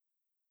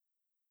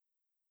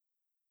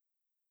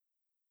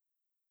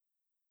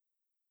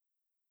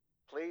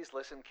Please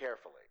listen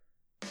carefully.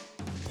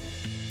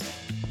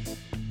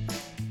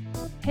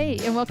 Hey,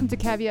 and welcome to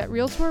Caveat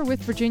Realtor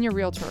with Virginia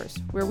Realtors,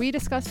 where we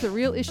discuss the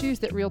real issues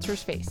that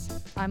realtors face.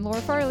 I'm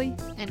Laura Farley.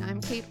 And I'm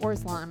Kate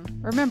Orslan.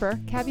 Remember,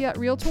 Caveat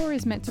Realtor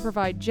is meant to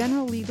provide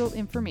general legal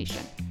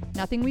information.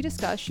 Nothing we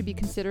discuss should be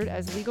considered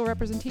as legal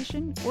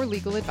representation or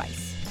legal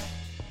advice.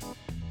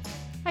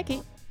 Hi,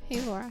 Kate.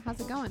 Hey, Laura. How's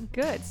it going?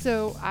 Good.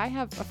 So I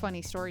have a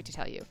funny story to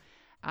tell you.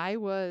 I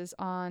was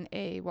on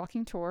a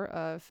walking tour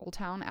of Old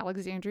Town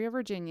Alexandria,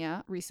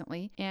 Virginia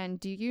recently. And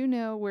do you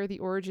know where the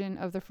origin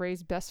of the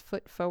phrase best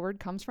foot forward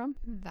comes from?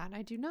 That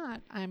I do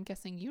not. I'm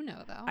guessing you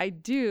know, though. I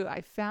do.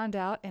 I found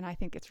out, and I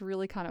think it's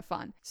really kind of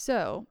fun.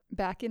 So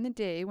back in the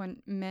day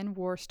when men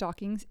wore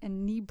stockings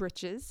and knee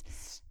breeches.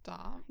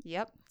 Stop.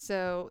 Yep.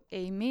 So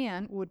a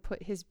man would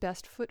put his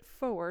best foot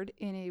forward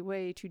in a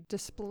way to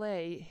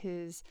display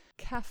his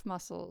calf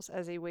muscles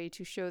as a way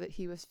to show that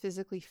he was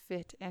physically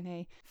fit and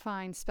a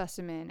fine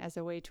specimen as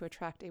a way to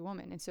attract a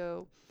woman. And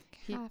so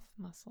Calf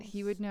muscles.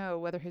 he would know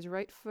whether his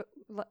right foot,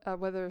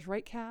 whether his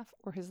right calf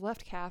or his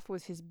left calf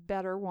was his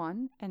better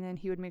one. And then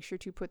he would make sure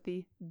to put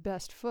the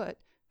best foot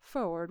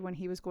forward when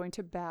he was going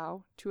to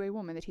bow to a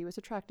woman that he was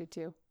attracted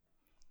to.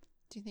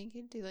 Do you think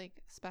he'd do like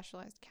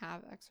specialized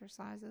calf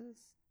exercises?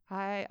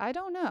 I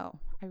don't know.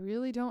 I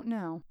really don't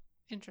know.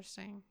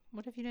 Interesting.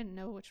 What if you didn't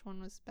know which one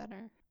was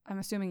better? I'm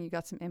assuming you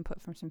got some input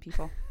from some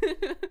people.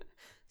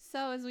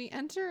 So as we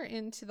enter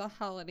into the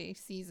holiday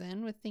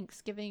season with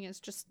Thanksgiving is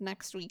just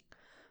next week,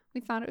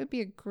 we thought it would be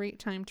a great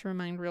time to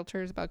remind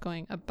realtors about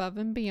going above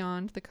and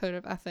beyond the code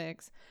of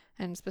ethics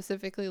and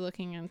specifically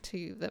looking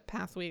into the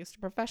pathways to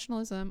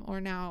professionalism, or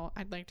now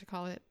I'd like to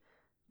call it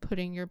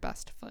putting your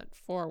best foot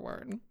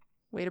forward.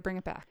 Way to bring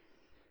it back.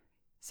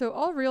 So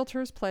all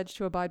realtors pledge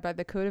to abide by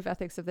the Code of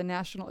Ethics of the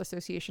National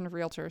Association of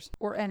Realtors,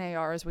 or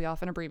NAR as we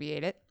often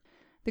abbreviate it.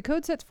 The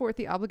code sets forth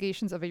the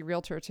obligations of a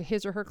realtor to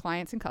his or her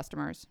clients and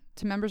customers,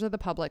 to members of the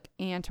public,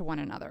 and to one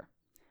another.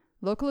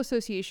 Local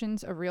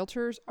associations of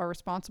realtors are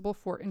responsible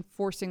for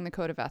enforcing the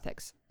Code of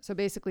Ethics. So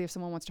basically, if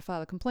someone wants to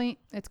file a complaint,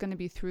 it's going to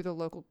be through the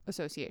local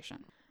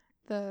association.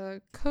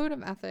 The Code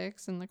of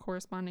Ethics and the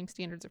corresponding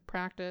standards of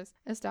practice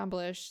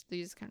establish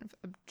these kind of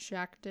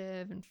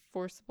objective,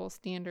 enforceable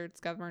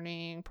standards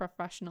governing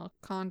professional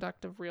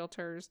conduct of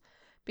realtors,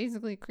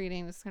 basically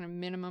creating this kind of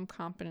minimum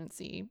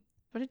competency.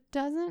 But it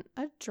doesn't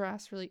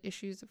address really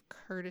issues of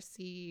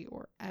courtesy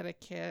or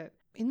etiquette.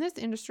 In this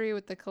industry,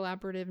 with the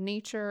collaborative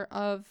nature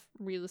of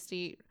real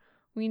estate,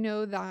 we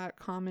know that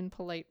common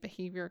polite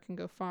behavior can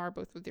go far,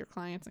 both with your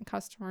clients and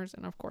customers,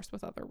 and of course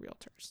with other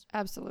realtors.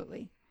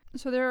 Absolutely.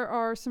 So there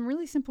are some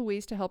really simple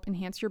ways to help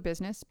enhance your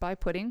business by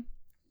putting,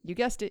 you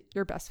guessed it,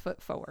 your best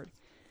foot forward.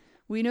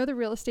 We know the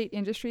real estate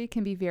industry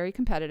can be very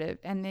competitive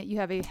and that you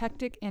have a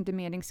hectic and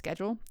demanding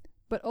schedule,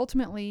 but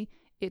ultimately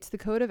it's the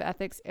Code of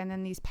Ethics and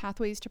then these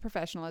pathways to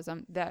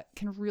professionalism that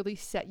can really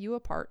set you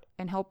apart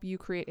and help you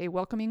create a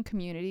welcoming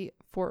community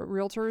for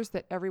realtors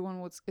that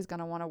everyone is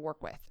going to want to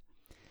work with.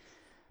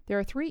 There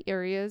are 3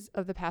 areas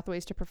of the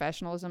pathways to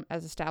professionalism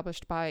as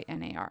established by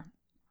NAR.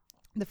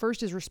 The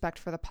first is respect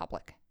for the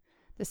public.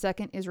 The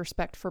second is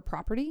respect for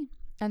property,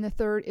 and the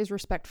third is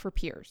respect for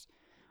peers.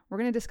 We're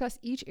going to discuss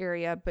each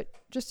area, but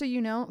just so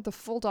you know, the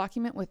full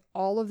document with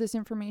all of this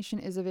information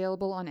is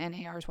available on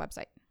NAR's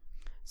website.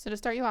 So to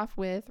start you off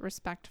with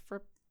respect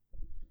for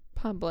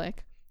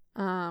public,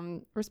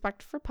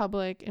 respect for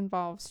public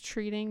involves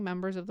treating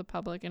members of the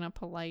public in a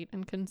polite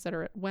and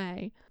considerate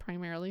way,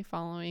 primarily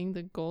following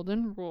the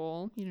golden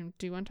rule,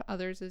 do unto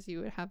others as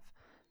you would have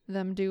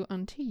them do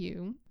unto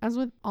you. As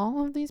with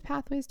all of these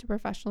pathways to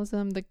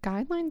professionalism, the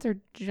guidelines are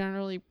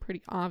generally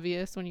pretty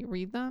obvious when you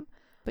read them,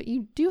 but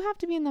you do have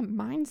to be in the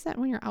mindset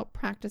when you're out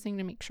practicing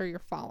to make sure you're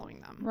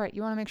following them. Right.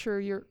 You want to make sure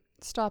you're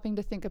stopping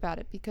to think about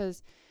it,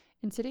 because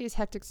in today's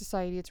hectic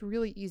society, it's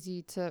really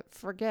easy to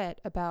forget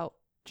about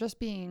just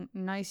being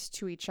nice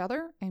to each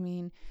other. I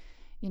mean,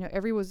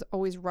 everyone's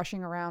always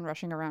rushing around,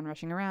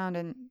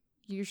 and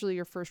usually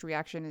your first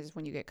reaction is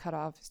when you get cut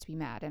off is to be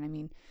mad. And I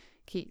mean,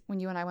 Kate, when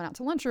you and I went out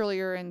to lunch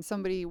earlier and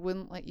somebody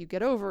wouldn't let you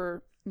get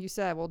over, you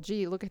said, well,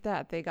 gee, look at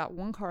that. They got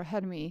one car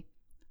ahead of me.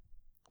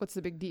 What's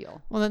the big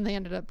deal? Well, then they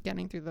ended up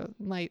getting through the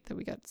light that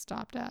we got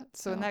stopped at.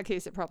 So in that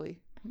case, it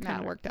probably kind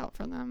of worked out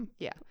for them.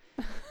 Yeah.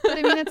 But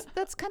I mean,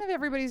 that's kind of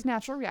everybody's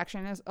natural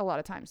reaction is a lot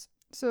of times.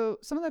 So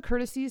some of the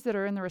courtesies that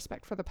are in the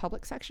respect for the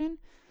public section,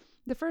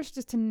 the first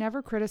is to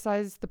never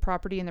criticize the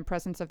property in the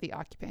presence of the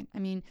occupant. I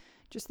mean,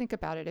 just think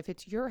about it. If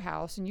it's your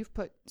house and you've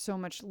put so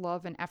much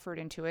love and effort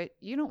into it,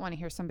 you don't want to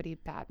hear somebody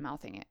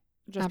bad-mouthing it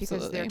just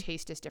because their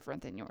taste is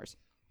different than yours.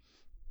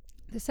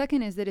 The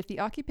second is that if the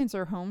occupants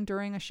are home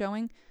during a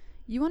showing,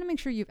 you want to make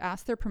sure you've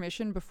asked their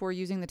permission before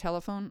using the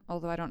telephone,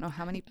 although I don't know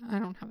how many... I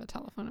don't have a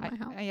telephone in my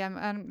house.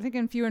 I'm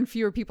thinking fewer and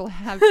fewer people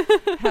have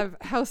have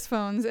house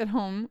phones at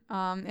home,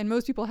 and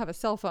most people have a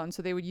cell phone,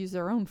 so they would use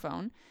their own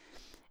phone.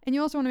 And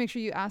you also want to make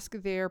sure you ask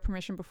their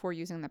permission before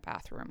using the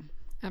bathroom.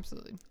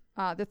 Absolutely.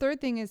 The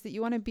third thing is that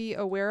you want to be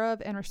aware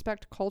of and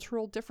respect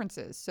cultural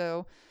differences.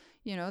 So,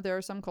 There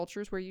are some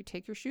cultures where you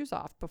take your shoes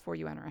off before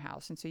you enter a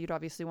house. And so you'd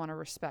obviously want to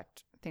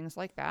respect things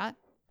like that.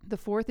 The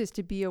fourth is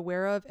to be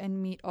aware of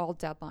and meet all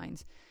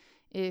deadlines.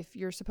 If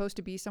you're supposed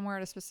to be somewhere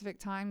at a specific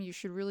time, you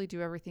should really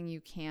do everything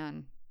you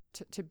can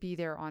to be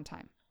there on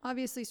time.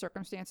 Obviously,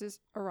 circumstances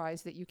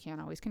arise that you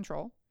can't always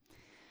control.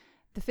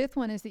 The fifth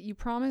one is that you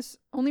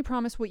only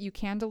promise what you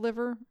can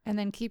deliver and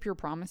then keep your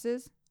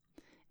promises.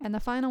 And the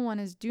final one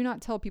is do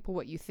not tell people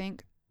what you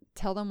think.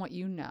 Tell them what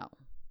you know.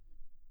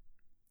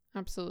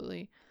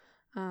 Absolutely.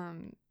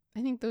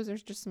 I think those are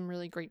just some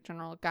really great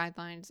general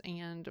guidelines.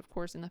 And of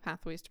course, in the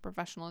Pathways to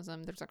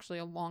Professionalism, there's actually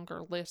a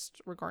longer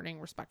list regarding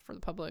respect for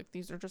the public.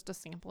 These are just a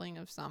sampling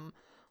of some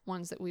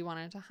ones that we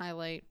wanted to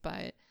highlight,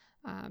 but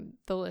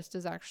the list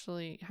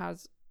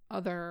has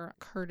other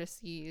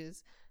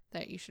courtesies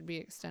that you should be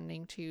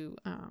extending to,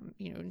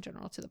 in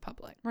general to the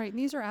public. Right. And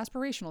these are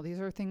aspirational. These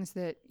are things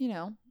that,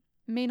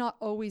 may not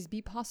always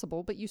be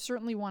possible, but you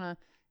certainly want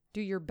to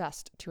do your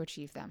best to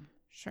achieve them.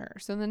 Sure.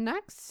 So the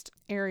next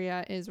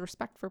area is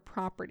respect for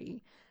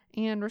property.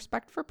 And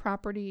respect for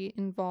property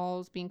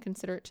involves being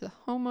considerate to the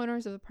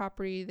homeowners of the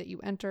property that you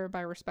enter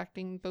by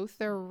respecting both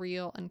their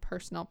real and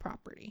personal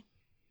property.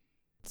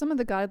 Some of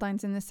the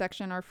guidelines in this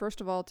section are, first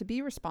of all, to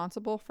be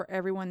responsible for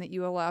everyone that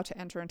you allow to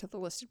enter into the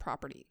listed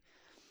property.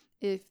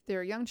 If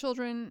they're young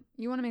children,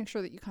 you want to make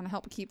sure that you kind of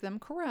help keep them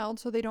corralled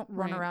so they don't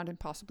run around and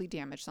possibly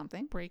damage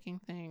something. Breaking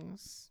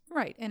things.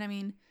 Right. And I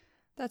mean,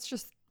 that's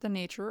just the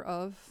nature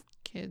of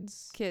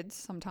kids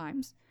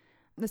sometimes.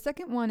 The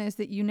second one is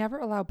that you never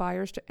allow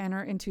buyers to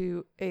enter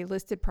into a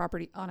listed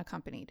property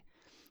unaccompanied.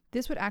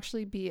 This would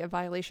actually be a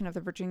violation of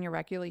the Virginia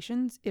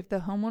regulations if the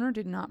homeowner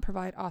did not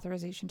provide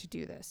authorization to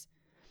do this.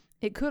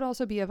 It could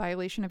also be a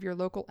violation of your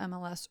local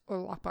MLS or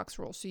lockbox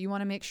rules. So you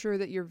want to make sure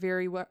that you're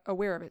very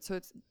aware of it. So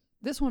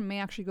this one may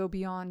actually go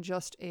beyond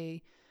just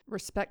a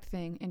respect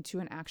thing into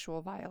an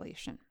actual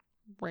violation.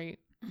 Right.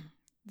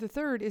 The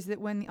third is that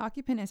when the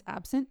occupant is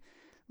absent,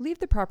 leave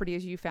the property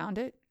as you found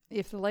it.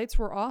 If the lights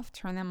were off,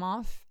 turn them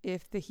off.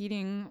 If the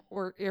heating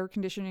or air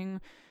conditioning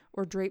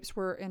or drapes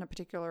were in a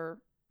particular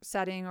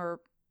setting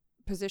or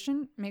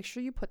position, make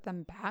sure you put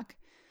them back.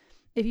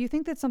 If you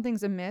think that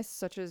something's amiss,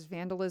 such as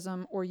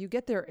vandalism, or you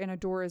get there and a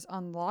door is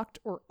unlocked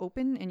or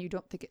open and you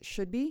don't think it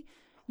should be,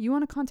 you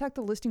want to contact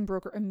the listing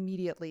broker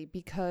immediately,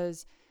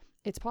 because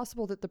it's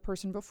possible that the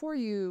person before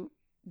you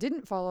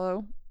didn't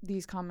follow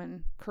these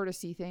common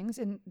courtesy things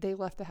and they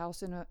left the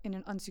house in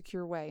an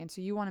unsecure way. And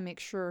so you want to make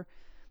sure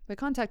by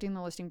contacting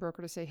the listing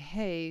broker to say,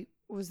 hey,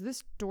 was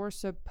this door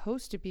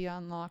supposed to be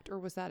unlocked or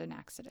was that an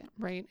accident?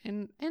 Right.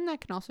 And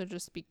that can also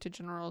just speak to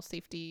general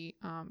safety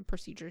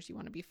procedures you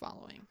want to be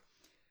following.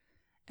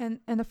 And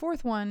the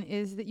fourth one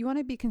is that you want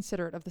to be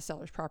considerate of the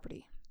seller's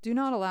property. Do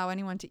not allow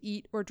anyone to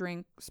eat or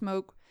drink,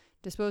 smoke,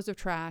 dispose of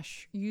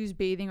trash, use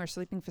bathing or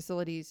sleeping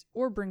facilities,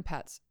 or bring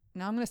pets.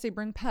 Now I'm going to say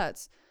bring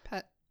pets.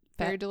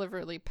 Very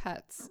deliberately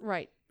pets.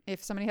 Right.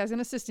 If somebody has an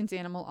assistance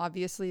animal,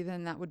 obviously,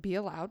 then that would be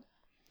allowed.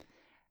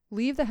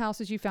 Leave the house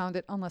as you found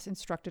it unless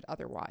instructed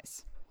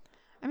otherwise.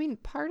 I mean,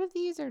 part of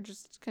these are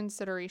just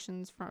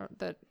considerations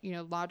that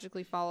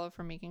logically follow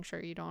from making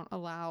sure you don't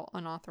allow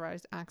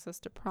unauthorized access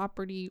to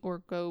property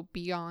or go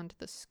beyond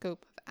the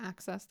scope of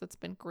access that's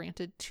been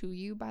granted to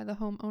you by the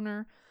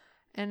homeowner.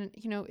 And,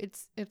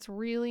 it's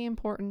really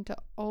important to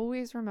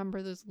always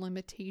remember those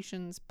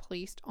limitations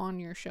placed on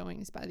your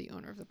showings by the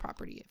owner of the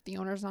property. If the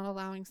owner's not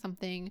allowing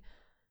something,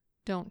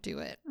 don't do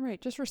it.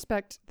 Right. Just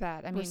respect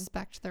that.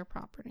 Respect their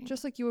property.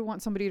 Just like you would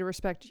want somebody to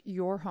respect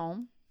your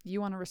home, you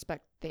want to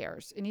respect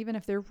theirs. And even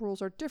if their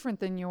rules are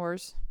different than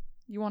yours,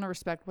 you want to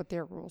respect what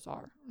their rules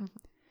are. Mm-hmm.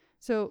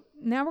 So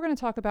now we're going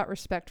to talk about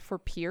respect for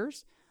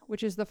peers,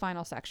 which is the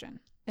final section.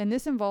 And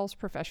this involves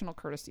professional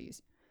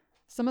courtesies.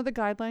 Some of the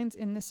guidelines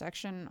in this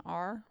section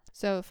are...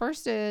 So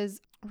first is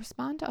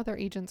respond to other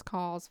agents'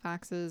 calls,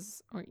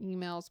 faxes, or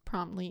emails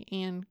promptly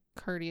and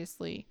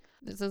courteously.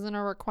 This isn't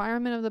a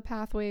requirement of the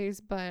Pathways,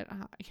 but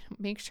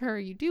make sure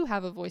you do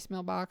have a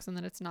voicemail box and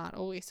that it's not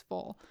always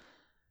full.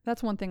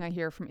 That's one thing I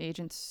hear from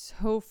agents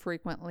so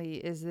frequently,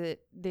 is that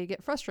they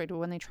get frustrated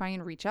when they try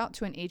and reach out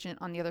to an agent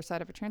on the other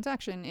side of a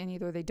transaction, and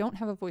either they don't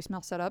have a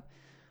voicemail set up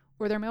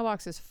or their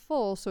mailbox is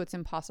full, so it's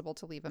impossible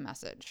to leave a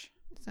message.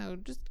 So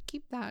just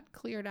keep that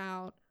cleared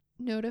out.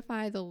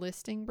 Notify the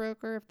listing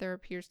broker if there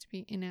appears to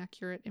be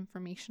inaccurate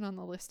information on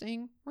the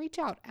listing. Reach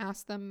out,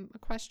 ask them a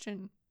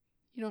question.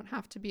 You don't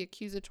have to be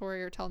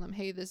accusatory or tell them,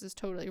 hey, this is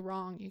totally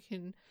wrong. You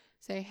can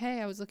say,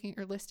 hey, I was looking at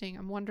your listing.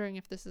 I'm wondering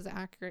if this is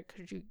accurate.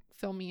 Could you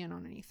fill me in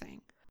on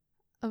anything?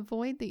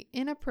 Avoid the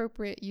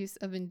inappropriate use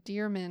of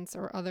endearments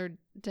or other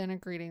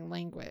denigrating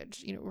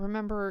language.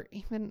 Remember,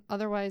 even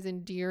otherwise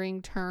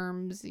endearing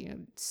terms,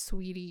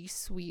 sweetie,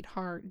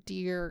 sweetheart,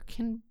 dear,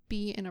 can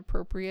be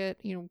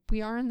inappropriate.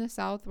 We are in the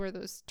South where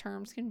those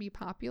terms can be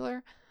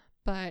popular,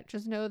 but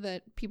just know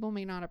that people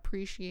may not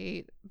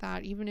appreciate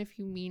that. Even if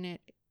you mean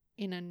it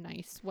in a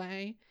nice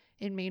way,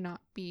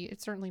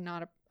 it's certainly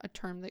not a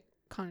term that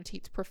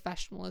connotates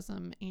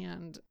professionalism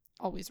and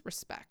always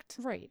respect.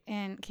 Right.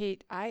 And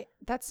Kate,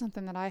 that's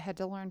something that I had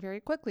to learn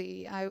very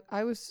quickly.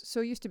 I was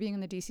so used to being in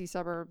the DC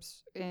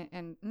suburbs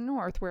and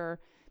north where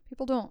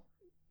people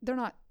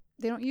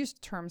they don't use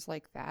terms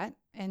like that.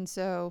 And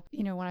so,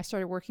 when I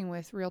started working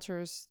with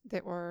realtors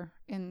that were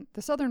in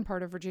the southern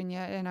part of Virginia,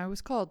 and I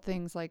was called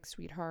things like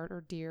sweetheart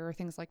or dear or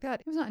things like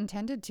that, it was not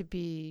intended to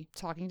be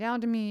talking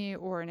down to me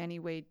or in any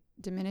way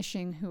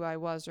diminishing who I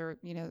was or,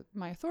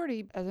 my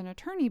authority as an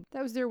attorney.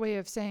 That was their way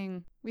of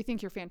saying, we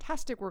think you're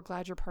fantastic. We're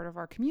glad you're part of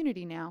our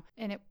community now.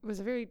 And it was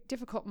a very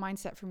difficult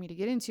mindset for me to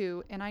get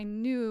into. And I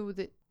knew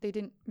that they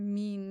didn't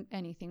mean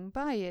anything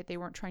by it. They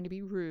weren't trying to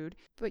be rude,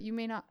 but you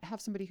may not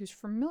have somebody who's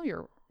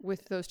familiar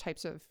with those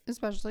types of,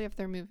 especially if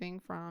they're moving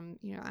from,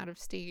 out of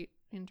state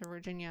into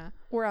Virginia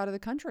or out of the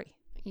country.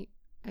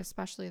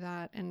 Especially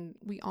that. And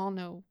we all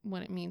know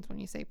what it means when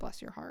you say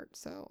bless your heart.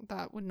 So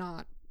that would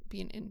not be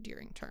an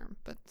endearing term,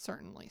 but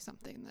certainly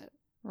something that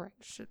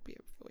should be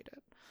avoided.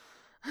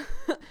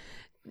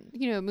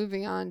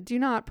 Moving on, do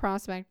not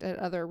prospect at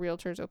other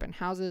realtors' open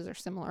houses or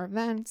similar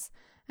events.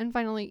 And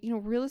finally,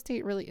 real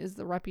estate really is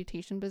the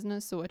reputation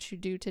business. So what you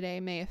do today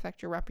may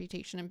affect your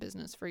reputation and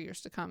business for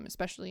years to come,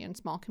 especially in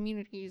small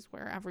communities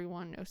where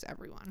everyone knows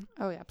everyone.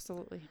 Oh, yeah,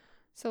 absolutely.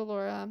 So,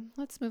 Laura,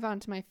 let's move on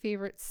to my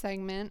favorite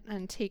segment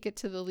and take it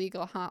to the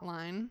legal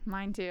hotline.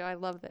 Mine too. I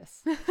love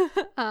this.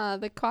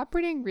 The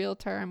cooperating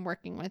realtor I'm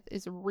working with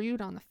is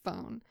rude on the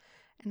phone,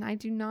 and I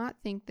do not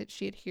think that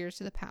she adheres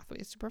to the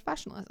pathways to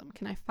professionalism.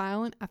 Can I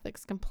file an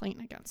ethics complaint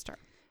against her?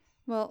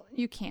 Well,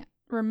 you can't.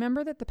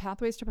 Remember that the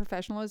pathways to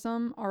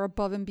professionalism are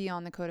above and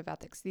beyond the code of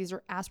ethics. These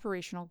are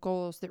aspirational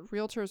goals that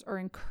realtors are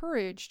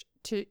encouraged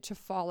to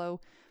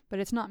follow, but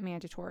it's not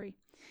mandatory.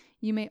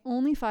 You may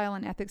only file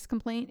an ethics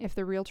complaint if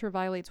the realtor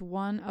violates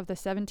one of the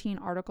 17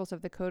 articles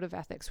of the Code of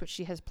Ethics, which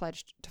she has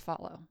pledged to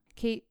follow.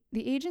 Kate,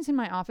 the agents in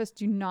my office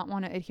do not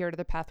want to adhere to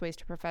the pathways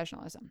to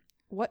professionalism.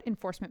 What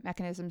enforcement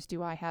mechanisms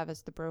do I have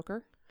as the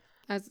broker?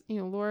 As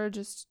Laura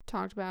just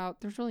talked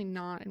about, there's really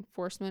not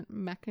enforcement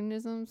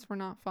mechanisms for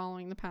not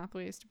following the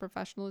pathways to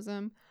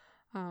professionalism.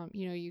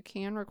 You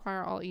can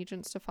require all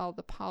agents to follow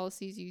the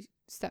policies you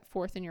set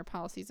forth in your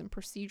policies and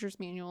procedures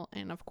manual.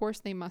 And of course,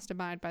 they must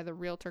abide by the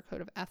Realtor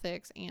Code of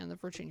Ethics and the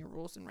Virginia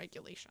Rules and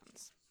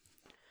Regulations.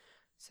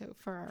 So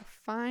for our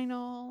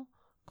final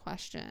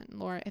question,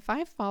 Laura, if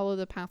I follow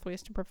the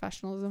pathways to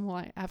professionalism, will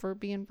I ever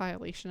be in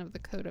violation of the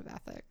Code of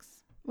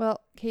Ethics?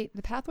 Well, Kate,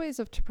 the pathways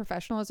to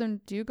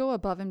professionalism do go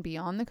above and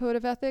beyond the Code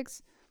of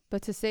Ethics.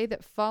 But to say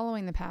that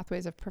following the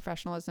pathways of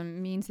professionalism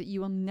means that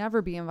you will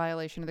never be in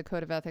violation of the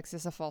Code of Ethics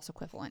is a false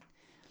equivalent.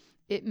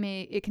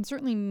 It can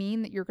certainly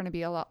mean that you're going to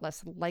be a lot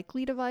less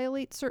likely to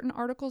violate certain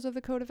articles of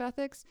the Code of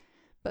Ethics,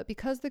 but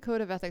because the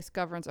Code of Ethics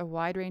governs a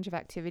wide range of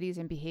activities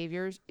and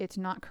behaviors, it's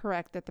not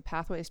correct that the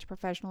pathways to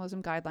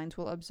professionalism guidelines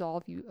will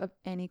absolve you of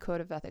any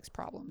Code of Ethics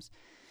problems.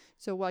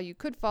 So while you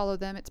could follow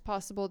them, it's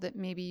possible that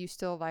maybe you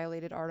still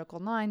violated Article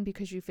 9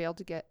 because you failed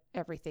to get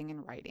everything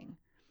in writing.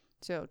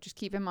 So just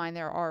keep in mind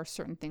there are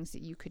certain things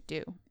that you could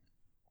do.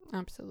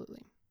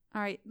 Absolutely.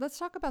 All right, let's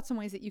talk about some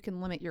ways that you can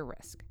limit your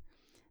risk.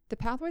 The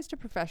pathways to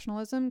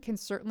professionalism can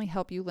certainly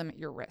help you limit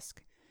your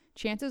risk.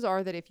 Chances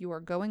are that if you are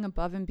going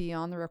above and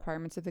beyond the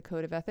requirements of the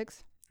Code of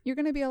Ethics, you're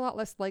going to be a lot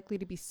less likely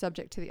to be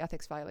subject to the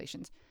ethics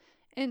violations.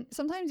 And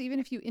sometimes even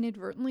if you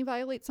inadvertently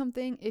violate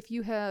something, if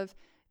you have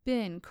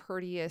been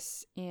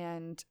courteous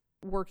and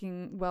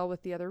working well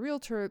with the other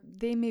realtor,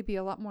 they may be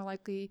a lot more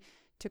likely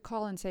to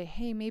call and say,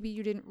 hey, maybe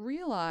you didn't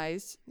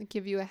realize.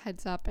 Give you a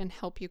heads up and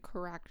help you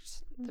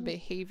correct the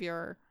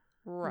behavior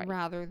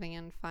rather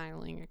than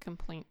filing a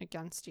complaint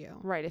against you.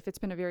 Right. If it's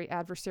been a very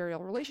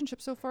adversarial relationship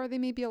so far, they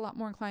may be a lot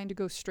more inclined to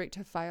go straight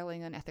to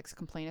filing an ethics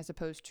complaint as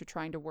opposed to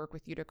trying to work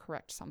with you to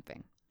correct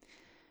something.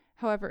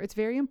 However, it's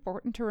very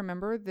important to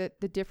remember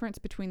that the difference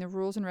between the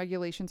rules and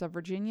regulations of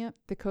Virginia,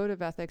 the Code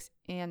of Ethics,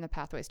 and the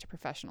pathways to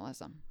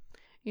professionalism.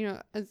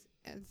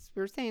 As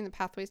we were saying, the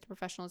pathways to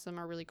professionalism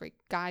are really great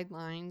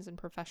guidelines and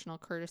professional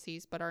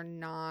courtesies, but are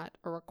not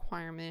a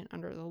requirement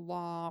under the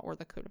law or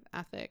the Code of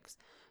Ethics.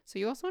 So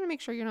you also want to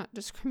make sure you're not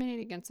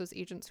discriminating against those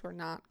agents who are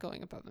not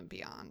going above and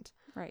beyond.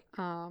 Right.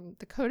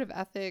 The Code of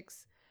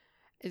Ethics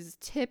is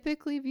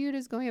typically viewed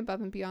as going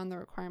above and beyond the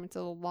requirements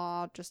of the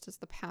law, just as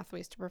the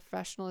pathways to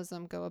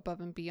professionalism go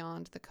above and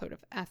beyond the Code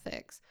of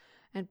Ethics.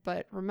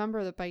 But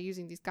remember that by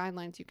using these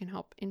guidelines, you can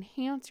help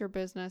enhance your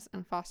business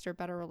and foster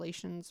better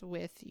relations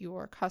with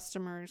your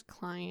customers,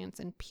 clients,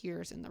 and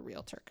peers in the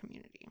realtor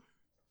community.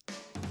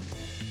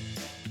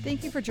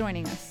 Thank you for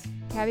joining us.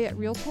 Caveat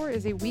Realtor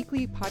is a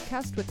weekly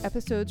podcast with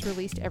episodes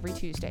released every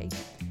Tuesday.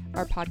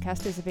 Our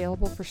podcast is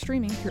available for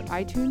streaming through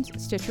iTunes,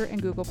 Stitcher,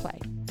 and Google Play.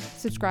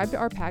 Subscribe to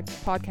our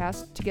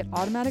podcast to get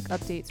automatic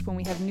updates when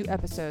we have new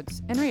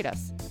episodes, and rate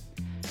us.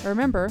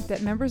 Remember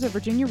that members of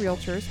Virginia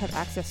Realtors have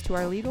access to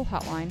our legal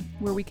hotline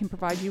where we can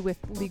provide you with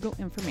legal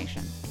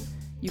information.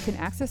 You can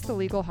access the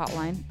legal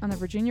hotline on the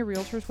Virginia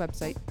Realtors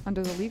website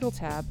under the Legal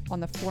tab on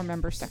the For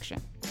Members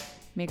section.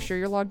 Make sure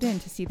you're logged in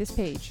to see this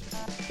page.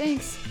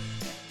 Thanks!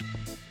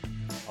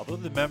 Although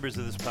the members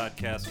of this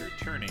podcast are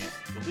attorneys,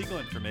 the legal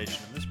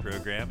information in this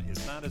program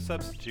is not a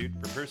substitute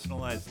for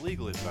personalized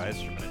legal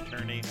advice from an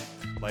attorney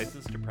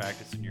licensed to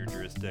practice in your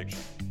jurisdiction.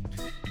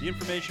 The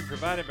information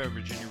provided by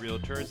Virginia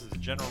Realtors is a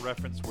general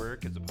reference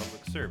work as a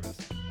public service.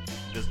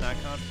 It does not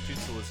constitute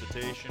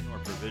solicitation or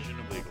provision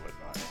of legal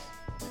advice.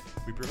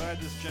 We provide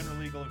this general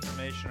legal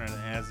information on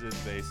an as-is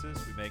basis.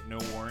 We make no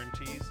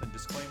warranties and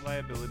disclaim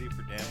liability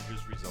for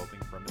damages resulting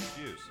from its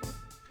use.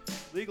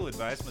 Legal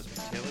advice must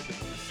be tailored to the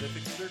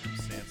specific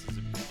circumstances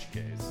of each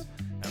case,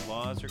 and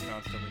laws are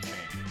constantly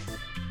changing.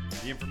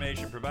 The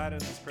information provided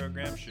in this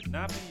program should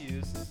not be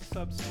used as a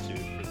substitute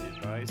for the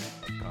advice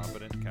of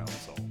competent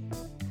counsel.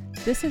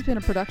 This has been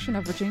a production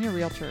of Virginia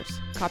Realtors,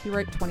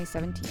 copyright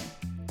 2017.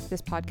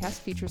 This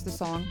podcast features the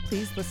song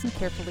Please Listen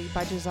Carefully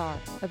by Jahzzar,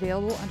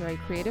 available under a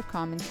Creative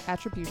Commons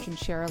Attribution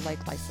Share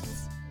Alike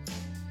license.